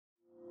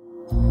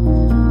Hey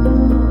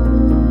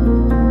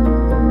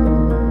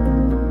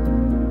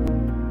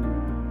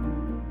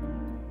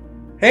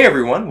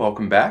everyone,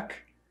 welcome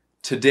back.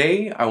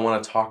 Today I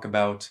want to talk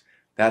about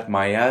that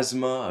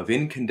miasma of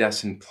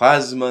incandescent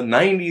plasma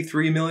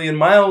 93 million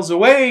miles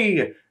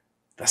away,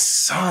 the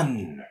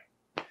sun.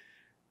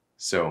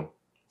 So,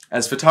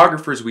 as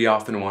photographers, we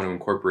often want to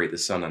incorporate the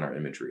sun in our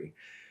imagery.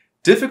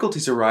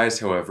 Difficulties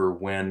arise, however,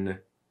 when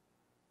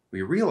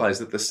we realize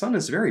that the sun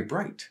is very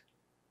bright.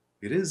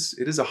 It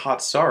is a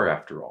hot star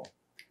after all.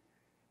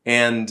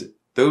 And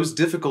those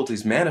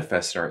difficulties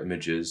manifest in our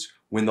images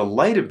when the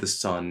light of the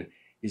sun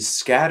is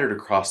scattered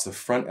across the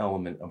front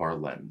element of our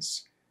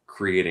lens,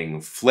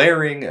 creating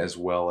flaring as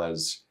well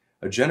as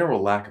a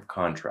general lack of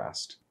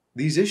contrast.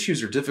 These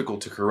issues are difficult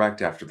to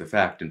correct after the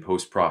fact in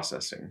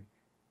post-processing.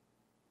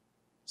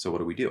 So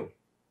what do?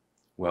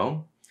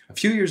 Well, a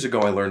few years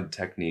ago I learned a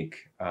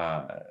technique.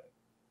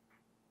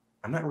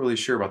 I'm not really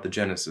sure about the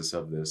genesis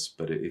of this,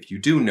 but if you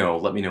do know,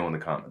 let me know in the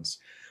comments.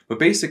 But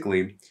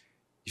basically,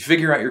 you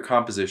figure out your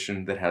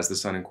composition that has the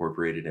sun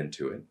incorporated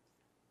into it.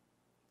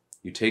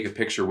 You take a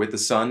picture with the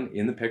sun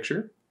in the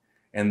picture,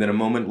 and then a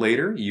moment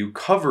later, you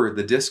cover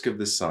the disk of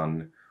the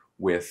sun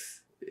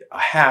with a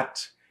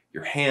hat,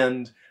 your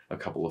hand, a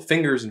couple of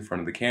fingers in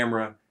front of the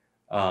camera,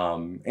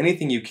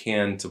 anything you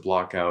can to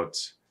block out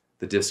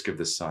the disk of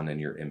the sun in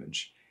your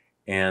image.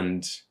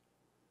 And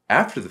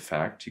after the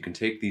fact, you can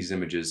take these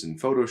images in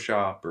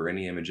Photoshop or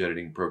any image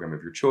editing program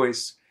of your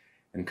choice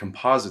and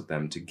composite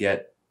them to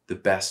get the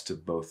best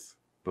of both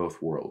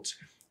worlds.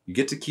 You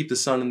get to keep the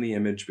sun in the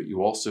image, but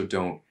you also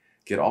don't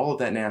get all of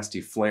that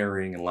nasty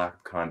flaring and lack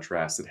of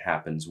contrast that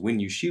happens when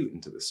you shoot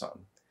into the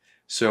sun.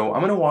 So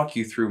I'm going to walk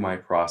you through my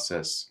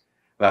process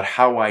about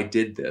how I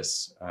did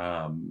this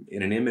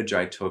in an image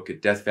I took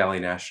at Death Valley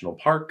National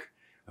Park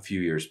a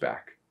few years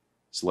back.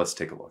 So let's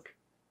take a look.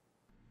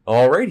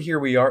 All right, here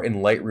we are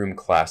in Lightroom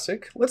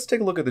Classic. Let's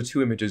take a look at the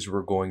two images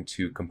we're going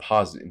to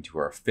composite into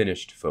our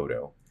finished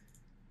photo.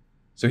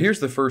 So here's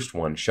the first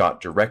one,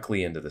 shot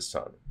directly into the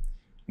sun.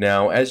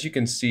 Now, as you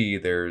can see,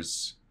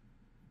 there's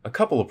a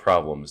couple of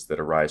problems that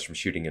arise from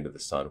shooting into the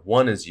sun.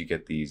 One is you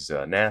get these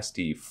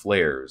nasty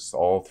flares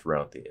all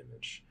throughout the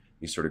image,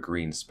 these sort of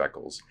green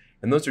speckles,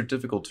 and those are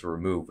difficult to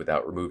remove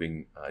without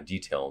removing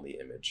detail in the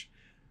image.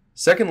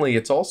 Secondly,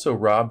 it's also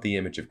robbed the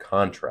image of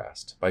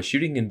contrast. By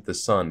shooting into the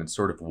sun, it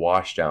sort of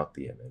washed out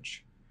the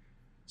image.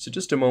 So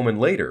just a moment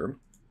later,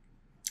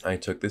 I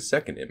took this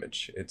second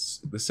image. It's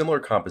the similar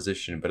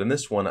composition, but in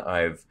this one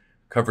I've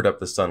covered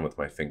up the sun with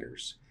my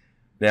fingers.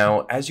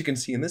 Now, as you can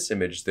see in this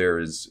image, there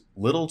is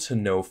little to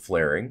no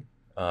flaring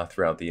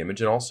throughout the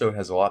image, and also it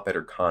has a lot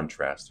better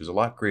contrast. There's a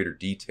lot greater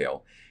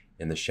detail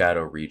in the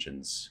shadow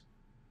regions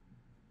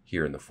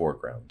here in the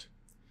foreground.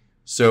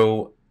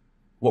 So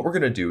what we're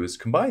going to do is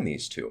combine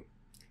these two.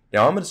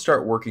 Now I'm going to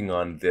start working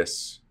on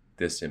this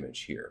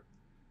image here.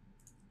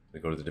 I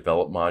go to the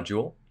Develop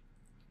module,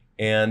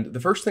 and the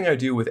first thing I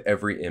do with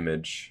every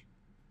image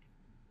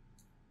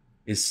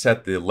is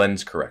set the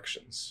lens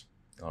corrections.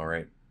 All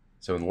right.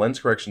 So in the Lens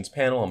Corrections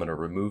panel, I'm going to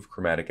remove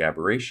chromatic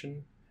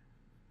aberration,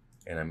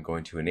 and I'm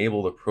going to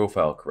enable the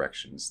profile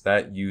corrections.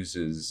 That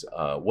uses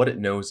what it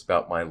knows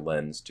about my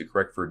lens to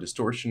correct for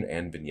distortion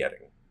and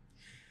vignetting.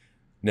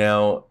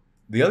 Now,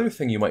 the other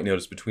thing you might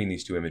notice between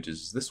these two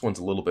images is this one's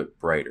a little bit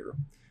brighter.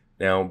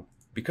 Now,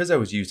 because I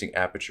was using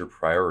aperture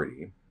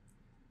priority,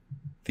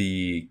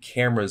 the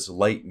camera's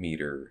light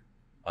meter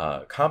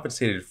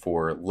compensated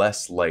for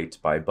less light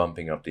by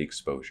bumping up the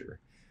exposure.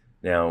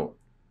 Now,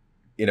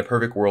 in a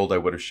perfect world, I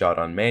would have shot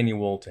on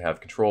manual to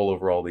have control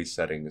over all these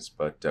settings,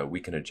 but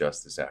we can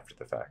adjust this after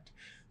the fact.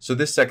 So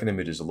this second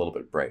image is a little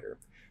bit brighter.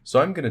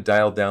 So I'm going to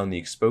dial down the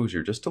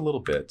exposure just a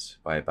little bit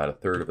by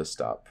about 1/3 of a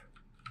stop.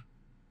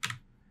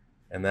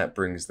 And that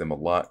brings them a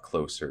lot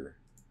closer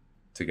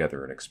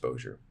together in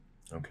exposure.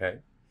 Okay.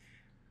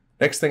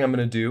 Next thing I'm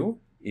going to do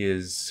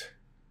is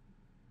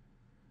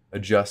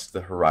adjust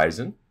the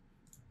horizon.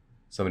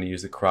 So I'm going to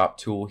use the crop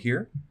tool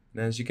here.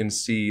 And as you can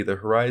see, the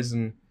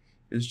horizon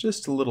is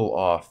just a little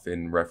off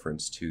in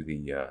reference to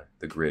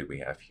the grid we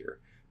have here.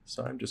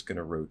 So I'm just going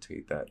to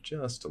rotate that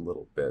just a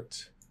little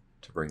bit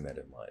to bring that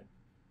in line.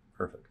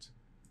 Perfect.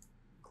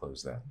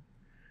 Close that.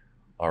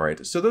 All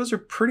right, so those are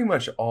pretty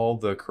much all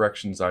the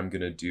corrections I'm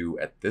going to do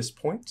at this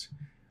point.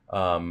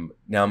 Now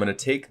I'm going to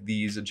take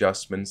these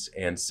adjustments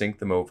and sync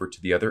them over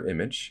to the other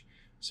image.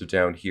 So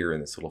down here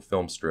in this little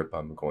film strip,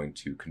 I'm going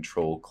to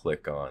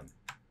control-click on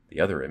the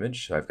other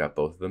image. So I've got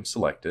both of them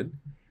selected.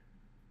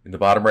 In the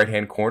bottom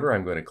right-hand corner,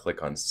 I'm going to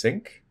click on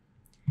Sync.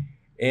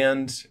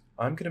 And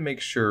I'm going to make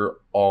sure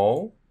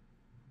all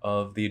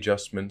of the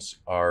adjustments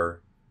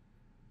are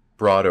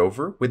brought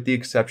over, with the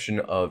exception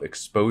of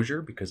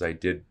exposure, because I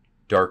did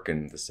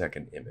darken the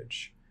second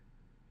image.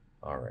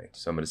 All right,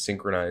 so I'm going to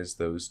synchronize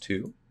those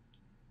two.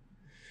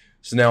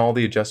 So now all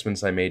the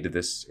adjustments I made to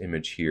this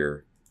image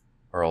here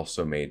are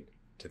also made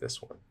to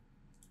this one.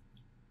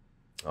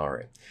 All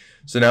right,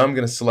 so now I'm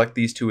going to select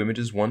these two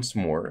images once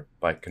more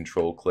by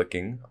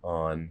control-clicking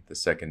on the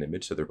second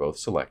image so they're both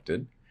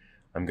selected.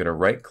 I'm going to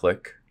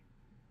right-click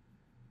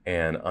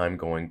and I'm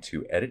going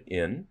to edit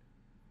in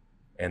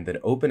and then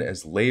open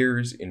as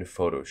layers in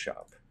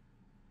Photoshop.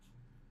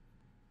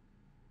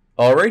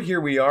 All right, here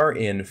we are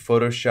in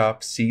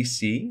Photoshop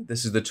CC.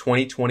 This is the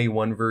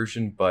 2021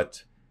 version,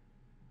 but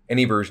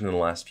any version in the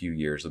last few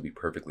years will be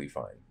perfectly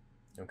fine.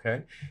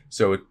 Okay,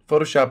 so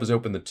Photoshop has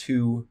opened the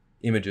two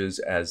images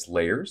as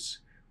layers.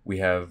 We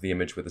have the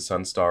image with the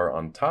sun star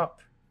on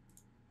top,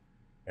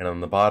 and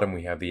on the bottom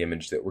we have the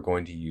image that we're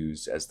going to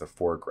use as the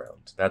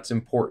foreground. That's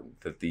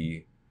important that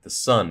the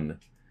sun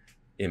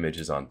image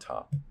is on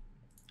top.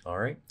 All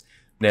right.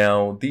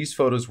 Now, these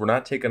photos were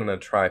not taken on a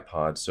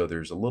tripod, so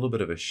there's a little bit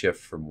of a shift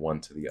from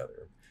one to the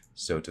other.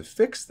 So to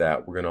fix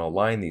that, we're going to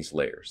align these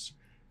layers.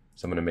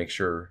 So I'm going to make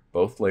sure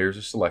both layers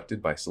are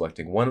selected by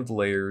selecting one of the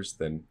layers,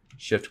 then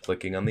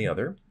shift-clicking on the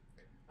other.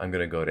 I'm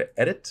going to go to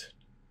Edit,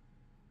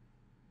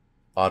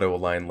 Auto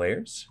Align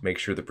Layers, make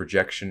sure the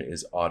projection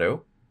is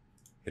auto,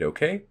 hit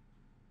OK,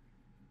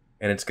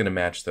 and it's going to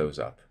match those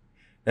up.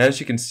 Now,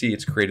 as you can see,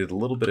 it's created a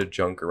little bit of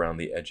junk around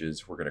the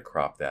edges. We're going to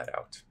crop that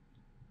out.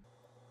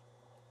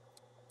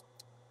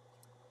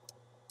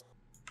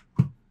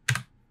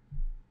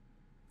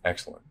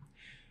 Excellent.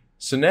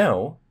 So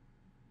now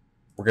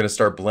we're going to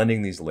start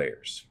blending these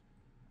layers.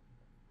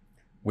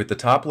 With the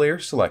top layer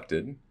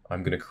selected,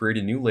 I'm going to create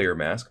a new layer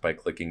mask by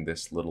clicking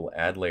this little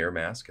Add Layer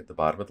Mask at the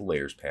bottom of the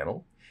Layers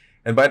panel.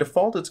 And by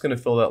default, it's going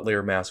to fill that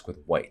layer mask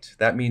with white.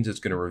 That means it's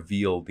going to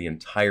reveal the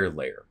entire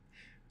layer.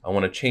 I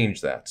want to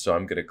change that, so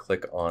I'm going to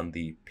click on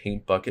the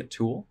Paint Bucket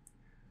tool.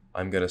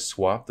 I'm going to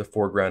swap the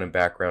foreground and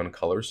background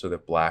color so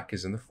that black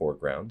is in the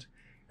foreground.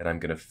 And I'm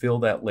going to fill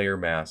that layer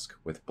mask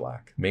with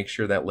black. Make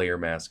sure that layer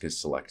mask is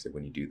selected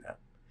when you do that.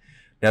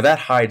 Now that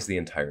hides the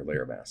entire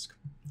layer mask.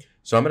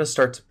 So I'm going to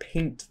start to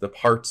paint the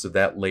parts of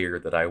that layer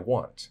that I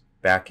want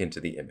back into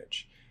the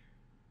image.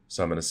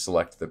 So I'm going to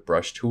select the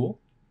brush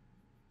tool,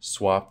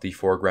 swap the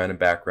foreground and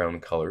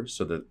background colors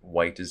so that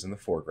white is in the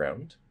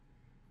foreground.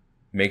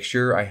 Make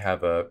sure I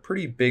have a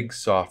pretty big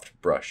soft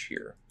brush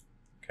here.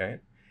 Okay?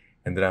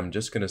 And then I'm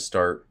just going to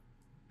start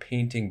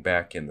painting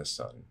back in the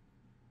sun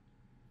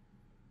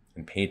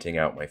and painting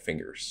out my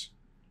fingers.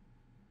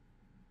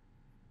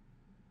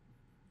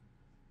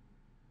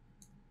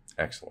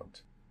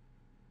 Excellent.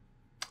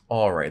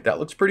 All right, that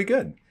looks pretty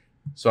good.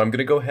 So I'm going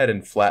to go ahead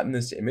and flatten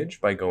this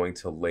image by going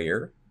to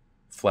Layer,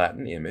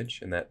 Flatten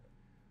Image, and that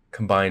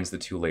combines the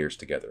two layers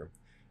together.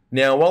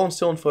 Now, while I'm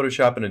still in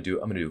Photoshop, I'm going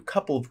to do a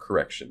couple of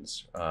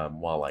corrections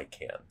while I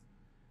can.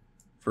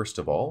 First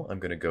of all, I'm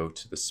going to go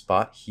to the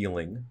Spot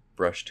Healing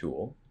brush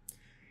tool,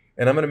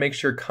 and I'm going to make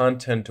sure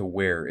Content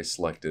Aware is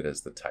selected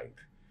as the type.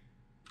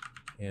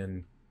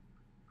 And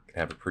I can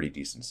have a pretty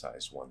decent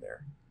sized one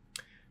there.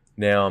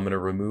 Now I'm going to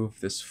remove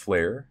this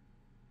flare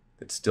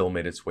that still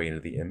made its way into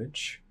the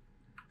image.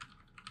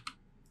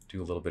 Do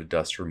a little bit of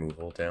dust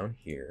removal down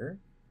here.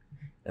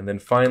 And then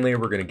finally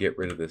we're going to get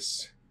rid of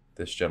this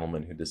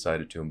gentleman who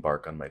decided to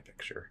embark on my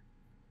picture.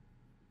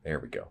 There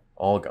we go.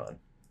 All gone.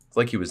 It's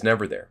like he was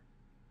never there.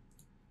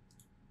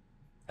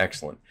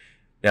 Excellent.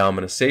 Now I'm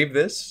going to save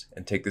this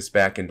and take this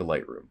back into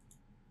Lightroom.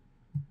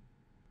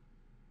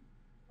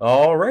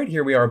 All right,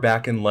 here we are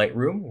back in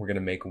Lightroom. We're going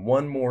to make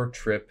one more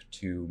trip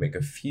to make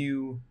a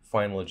few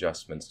final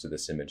adjustments to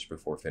this image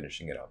before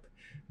finishing it up.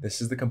 This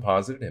is the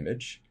composited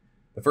image.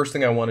 The first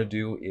thing I want to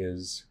do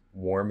is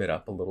warm it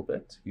up a little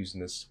bit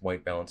using this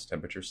white balance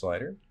temperature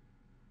slider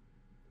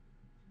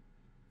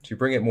to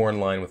bring it more in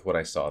line with what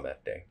I saw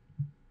that day.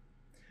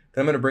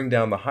 Then I'm going to bring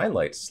down the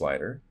highlights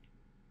slider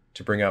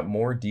to bring out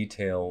more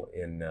detail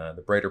in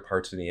the brighter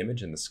parts of the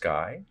image in the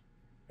sky,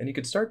 and you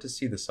could start to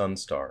see the sun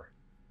star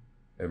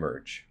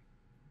emerge.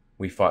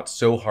 We fought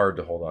so hard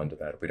to hold on to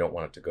that. We don't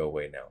want it to go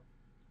away now.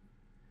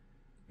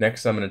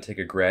 Next, I'm going to take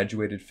a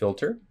graduated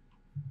filter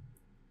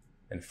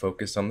and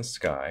focus on the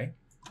sky.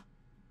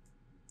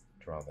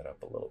 Draw that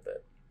up a little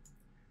bit.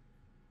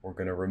 We're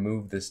going to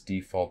remove this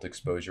default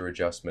exposure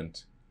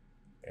adjustment,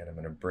 and I'm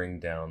going to bring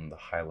down the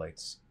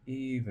highlights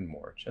even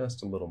more,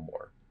 just a little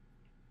more.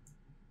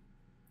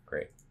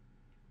 Great.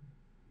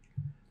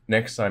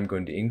 Next, I'm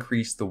going to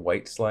increase the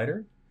white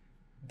slider.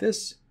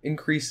 This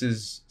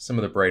increases some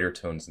of the brighter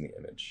tones in the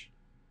image.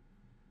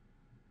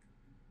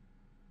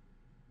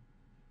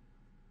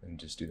 And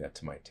just do that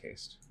to my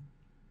taste.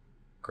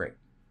 Great.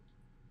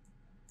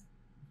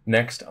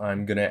 Next,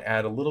 I'm going to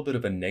add a little bit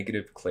of a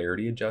negative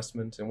clarity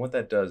adjustment, and what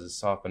that does is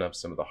soften up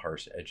some of the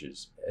harsh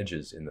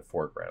edges in the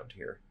foreground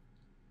here.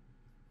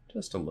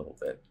 Just a little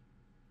bit.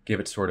 Give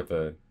it sort of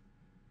an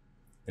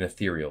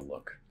ethereal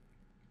look.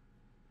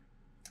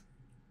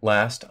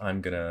 Last,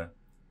 I'm going to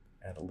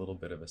add a little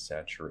bit of a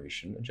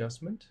saturation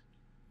adjustment.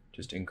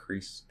 Just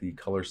increase the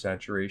color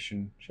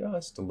saturation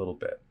just a little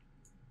bit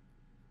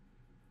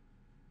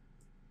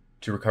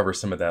to recover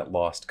some of that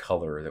lost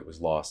color that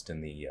was lost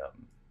in the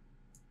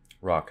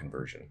raw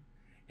conversion.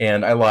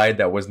 And I lied,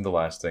 that wasn't the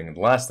last thing. And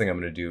the last thing I'm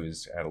going to do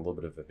is add a little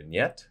bit of a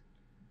vignette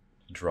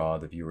to draw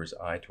the viewer's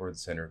eye toward the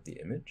center of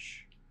the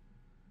image.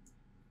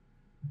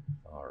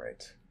 All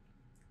right.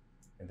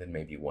 And then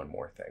maybe one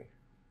more thing.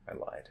 I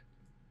lied.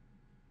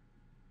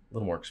 A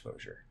little more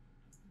exposure.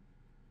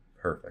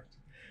 Perfect.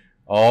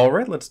 All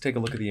right, let's take a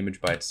look at the image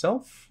by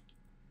itself.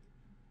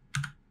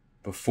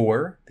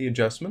 Before the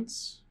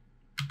adjustments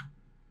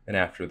and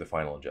after the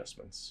final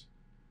adjustments.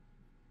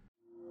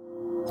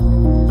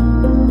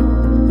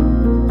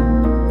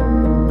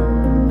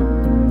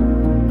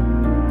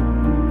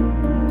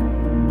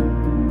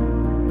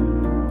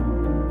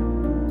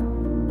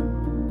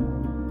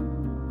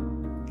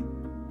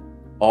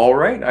 All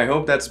right, I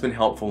hope that's been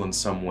helpful in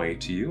some way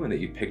to you and that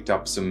you picked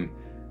up some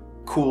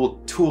cool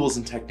tools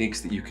and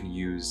techniques that you can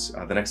use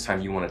the next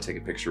time you want to take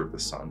a picture of the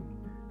sun.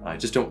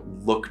 Just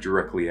don't look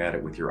directly at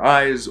it with your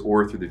eyes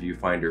or through the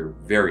viewfinder,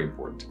 very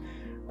important.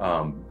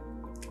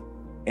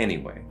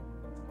 Anyway,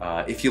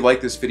 if you like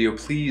this video,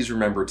 please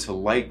remember to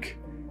like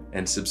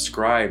and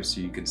subscribe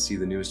so you can see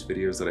the newest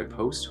videos that I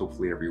post,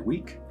 hopefully every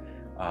week.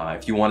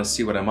 If you want to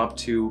see what I'm up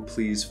to,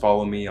 please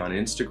follow me on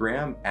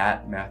Instagram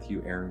at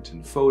Matthew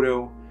Arrington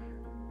Photo,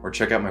 or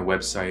check out my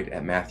website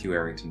at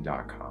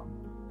matthewarrington.com.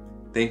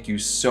 Thank you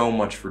so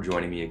much for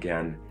joining me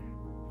again,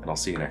 and I'll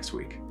see you next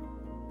week.